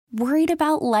Worried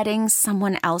about letting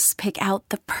someone else pick out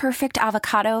the perfect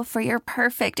avocado for your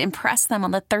perfect impress them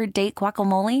on the third date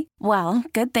guacamole? Well,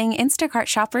 good thing Instacart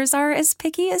shoppers are as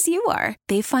picky as you are.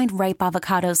 They find ripe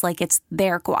avocados like it's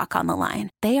their guac on the line.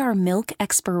 They are milk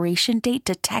expiration date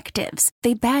detectives.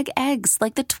 They bag eggs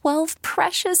like the 12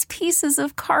 precious pieces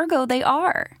of cargo they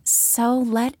are. So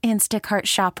let Instacart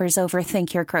shoppers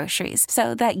overthink your groceries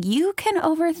so that you can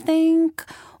overthink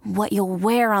what you'll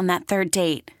wear on that third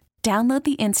date. Download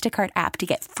the Instacart app to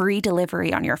get free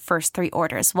delivery on your first 3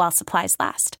 orders while supplies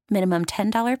last. Minimum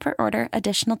 $10 per order.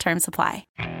 Additional terms apply.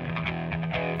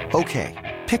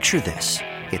 Okay, picture this.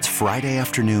 It's Friday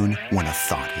afternoon when a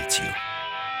thought hits you.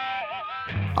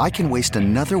 I can waste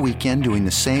another weekend doing the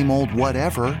same old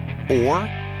whatever, or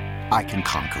I can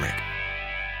conquer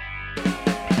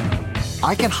it.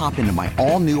 I can hop into my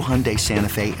all-new Hyundai Santa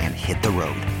Fe and hit the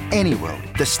road. Any road.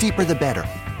 The steeper, the better.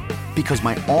 Because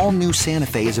my all-new Santa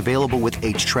Fe is available with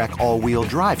H-Track all-wheel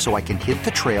drive, so I can hit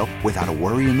the trail without a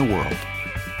worry in the world.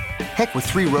 Heck, with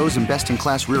 3 rows and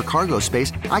best-in-class rear cargo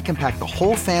space, I can pack the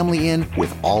whole family in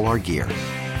with all our gear.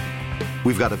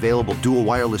 We've got available dual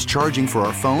wireless charging for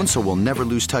our phones, so we'll never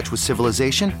lose touch with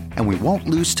civilization, and we won't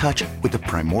lose touch with the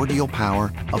primordial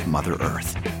power of Mother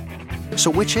Earth.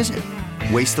 So which is it?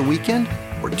 Waste the weekend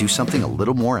or do something a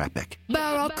little more epic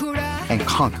and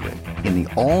conquer it in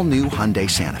the all-new Hyundai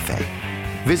Santa Fe?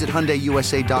 Visit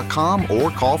HyundaiUSA.com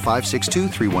or call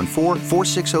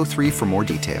 562-314-4603 for more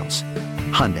details.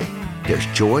 Hyundai, there's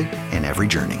joy in every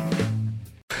journey.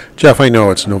 Jeff, I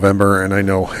know it's November, and I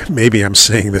know maybe I'm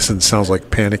saying this and it sounds like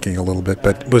panicking a little bit,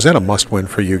 but was that a must-win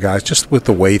for you guys, just with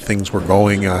the way things were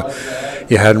going?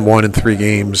 You hadn't won in 3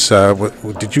 games.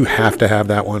 Did you have to have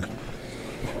that one?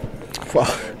 Well,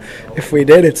 if we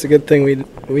did, it's a good thing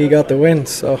we got the win.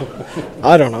 So,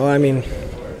 I don't know. I mean,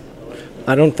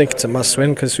 I don't think it's a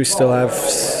must-win because we still have,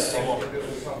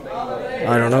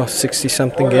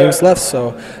 60-something games left.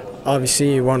 So,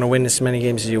 obviously, you want to win as many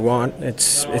games as you want.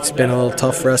 It's been a little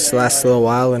tough for us the last little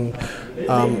while, and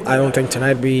I don't think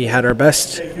tonight we had our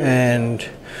best. And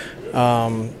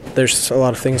there's a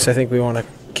lot of things I think we want to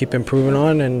keep improving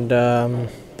on. And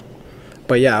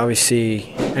but yeah,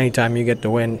 obviously, anytime you get the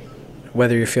win,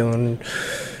 whether you're feeling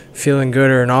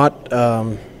good or not,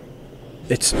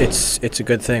 it's a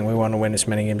good thing. We want to win as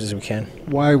many games as we can.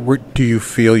 Why do you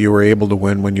feel you were able to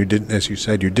win when you didn't, as you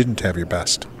said, you didn't have your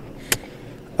best?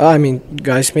 I mean,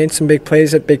 guys made some big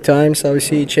plays at big times.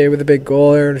 Obviously, Che with a big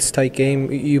goal there. It's a tight game.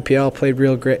 UPL played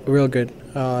real good.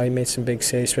 He made some big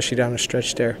saves, especially down the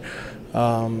stretch there.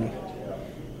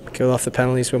 Killed off the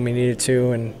penalties when we needed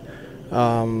to, and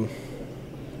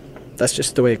that's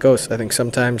just the way it goes. I think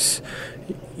sometimes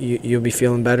you'll be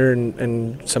feeling better,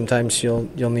 and sometimes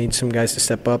you'll need some guys to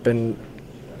step up. And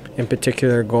in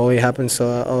particular, goalie happens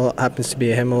to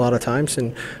be him a lot of times.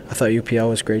 And I thought UPL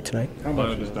was great tonight. How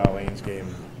much has Darlene's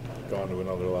game gone to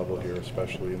another level here,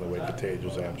 especially in the wake of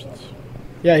Tage's absence?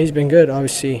 Yeah, he's been good.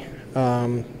 Obviously,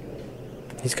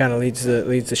 he's kind of leads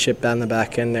the ship down the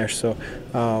back end there. So.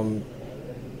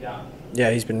 Yeah,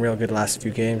 he's been real good the last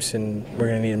few games, and we're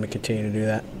going to need him to continue to do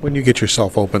that. When you get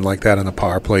yourself open like that on the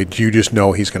power play, do you just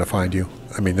know he's going to find you?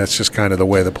 I mean, that's just kind of the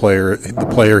way the player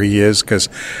he is, because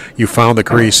you found the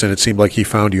crease, and it seemed like he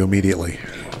found you immediately.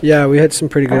 Yeah, we had some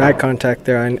pretty good eye contact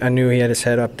there. I knew he had his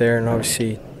head up there, and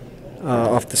obviously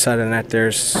off the side of the net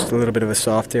there's a little bit of a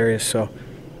soft area. So,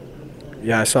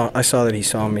 yeah, I saw that he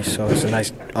saw me, so it's a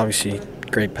nice, obviously,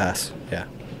 great pass, yeah.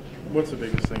 What's the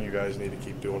biggest thing you guys need to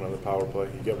keep doing on the power play?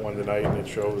 You get one tonight, and it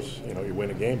shows, you win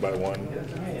a game by 1.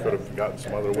 You could have gotten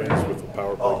some other wins with the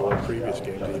power play goal in previous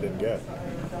games that you didn't get.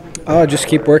 Just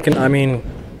keep working. I mean,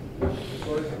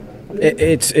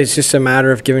 it's just a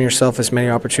matter of giving yourself as many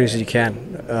opportunities as you can.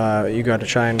 You got to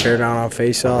try and bear down on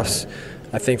face-offs.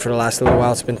 I think for the last little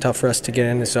while it's been tough for us to get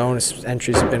in the zone.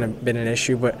 Entries have been an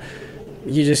issue, but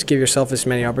you just give yourself as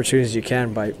many opportunities as you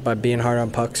can by being hard on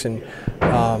pucks. And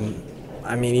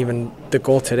I mean, even the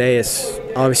goal today is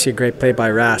obviously a great play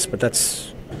by Ras, but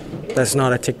that's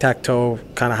not a tic-tac-toe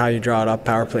kind of how you draw it up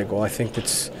power play goal. I think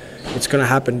it's going to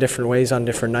happen different ways on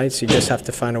different nights. You just have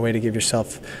to find a way to give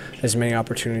yourself as many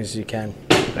opportunities as you can.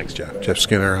 Thanks, Jeff. Jeff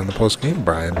Skinner on the postgame.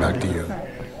 Brian, back to you.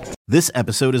 This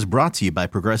episode is brought to you by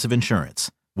Progressive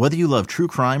Insurance. Whether you love true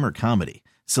crime or comedy,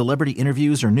 celebrity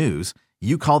interviews or news,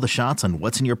 you call the shots on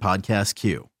what's in your podcast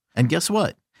queue. And guess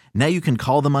what? Now you can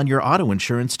call them on your auto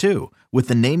insurance too with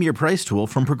the Name Your Price tool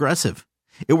from Progressive.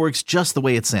 It works just the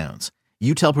way it sounds.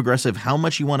 You tell Progressive how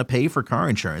much you want to pay for car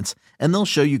insurance, and they'll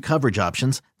show you coverage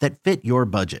options that fit your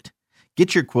budget.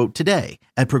 Get your quote today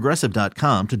at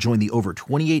Progressive.com to join the over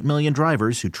 28 million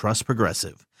drivers who trust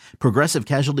Progressive. Progressive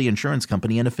Casualty Insurance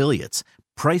Company and Affiliates.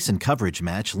 Price and coverage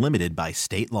match limited by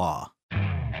state law.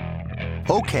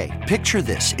 Okay, picture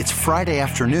this. It's Friday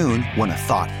afternoon when a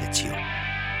thought hits you.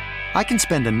 I can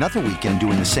spend another weekend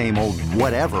doing the same old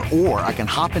whatever, or I can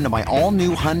hop into my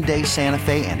all-new Hyundai Santa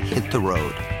Fe and hit the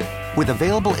road. With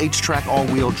available H-Track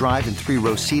all-wheel drive and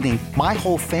 3-row seating, my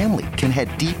whole family can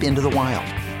head deep into the wild.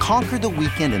 Conquer the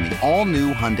weekend in the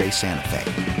all-new Hyundai Santa Fe.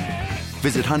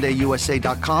 Visit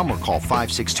HyundaiUSA.com or call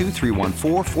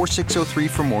 562-314-4603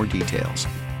 for more details.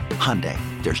 Hyundai,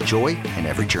 there's joy in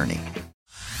every journey.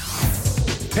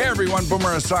 Hey everyone, Boomer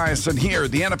Esiason here.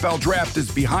 The NFL Draft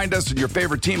is behind us and your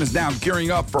favorite team is now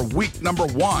gearing up for week number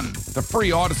 1. The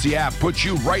free Odyssey app puts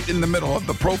you right in the middle of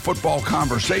the pro football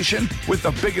conversation with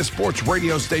the biggest sports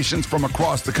radio stations from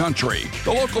across the country.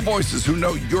 The local voices who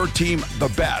know your team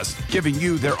the best, giving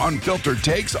you their unfiltered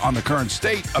takes on the current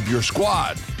state of your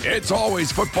squad. It's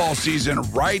always football season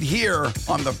right here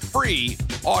on the free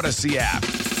Odyssey app.